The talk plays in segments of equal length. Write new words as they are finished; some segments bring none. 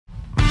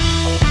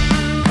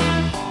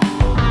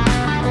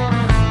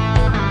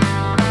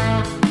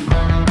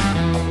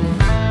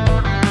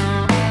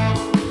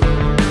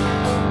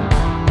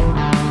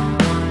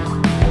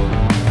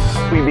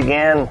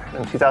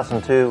in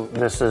 2002.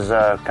 This is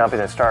a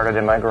company that started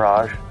in my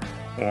garage,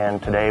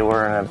 and today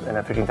we're in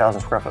a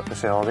 15,000 square foot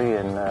facility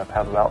and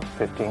have about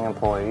 15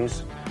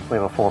 employees. We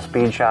have a full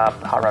speed shop,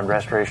 hot rod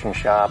restoration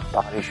shop,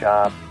 body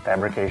shop,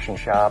 fabrication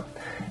shop,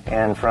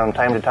 and from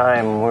time to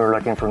time we were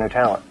looking for new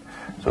talent.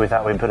 So we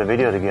thought we'd put a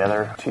video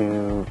together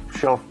to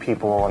show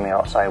people on the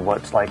outside what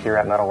it's like here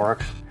at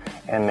MetalWorks,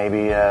 and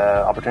maybe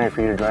an opportunity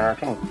for you to join our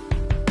team.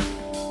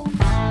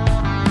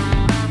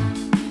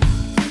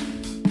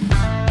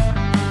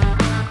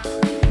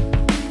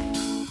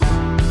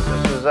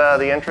 This is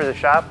the entry of the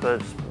shop.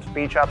 The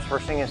speed shop's the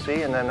first thing you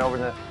see, and then over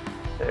the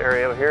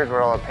area over here is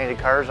where all the painted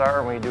cars are,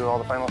 and we do all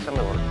the final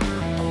assembly work.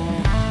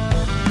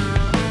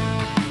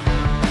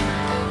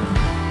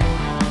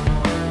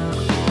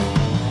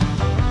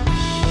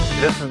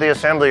 This is the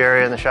assembly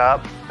area in the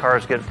shop.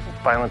 Cars get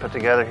finally put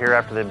together here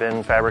after they've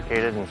been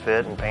fabricated and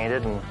fit and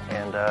painted,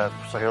 and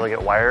so here they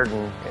get wired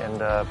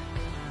and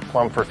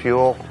plumbed for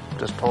fuel,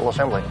 just total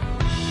assembly.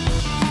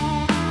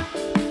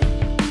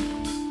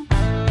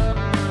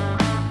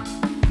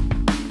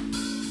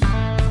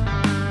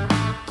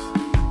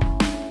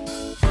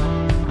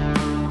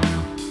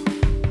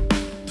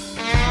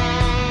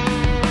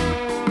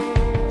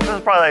 This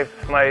is probably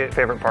my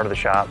favorite part of the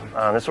shop.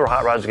 This is where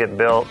hot rods get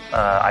built,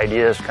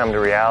 ideas come to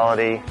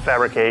reality.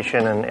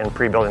 Fabrication and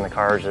pre-building the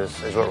cars is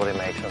what really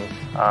makes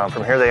them.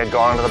 From here they go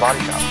on to the body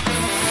shop.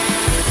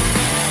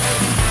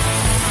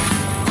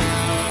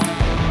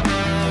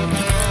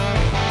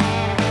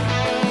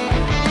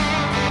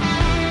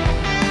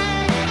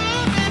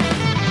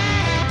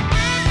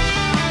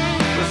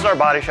 This is our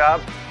body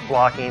shop,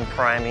 blocking,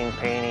 priming,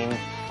 painting.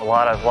 A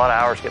lot of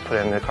hours get put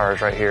into the cars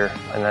right here,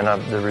 and then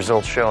the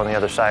results show on the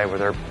other side where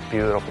they're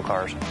beautiful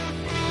cars.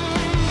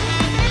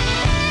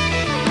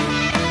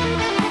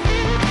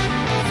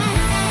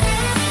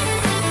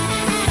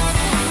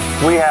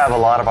 We have a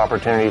lot of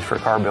opportunities for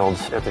car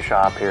builds at the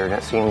shop here, and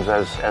it seems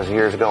as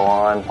years go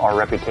on, our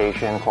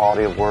reputation,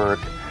 quality of work,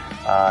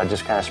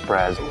 just kind of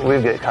spreads.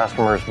 We get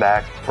customers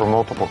back for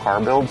multiple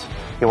car builds.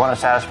 You want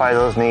to satisfy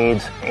those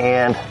needs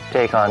and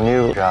take on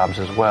new jobs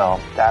as well.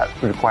 That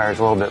requires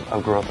a little bit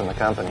of growth in the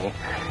company,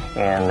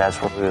 and that's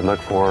where we would look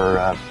for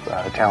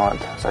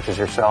talent such as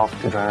yourself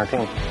to join our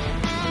team.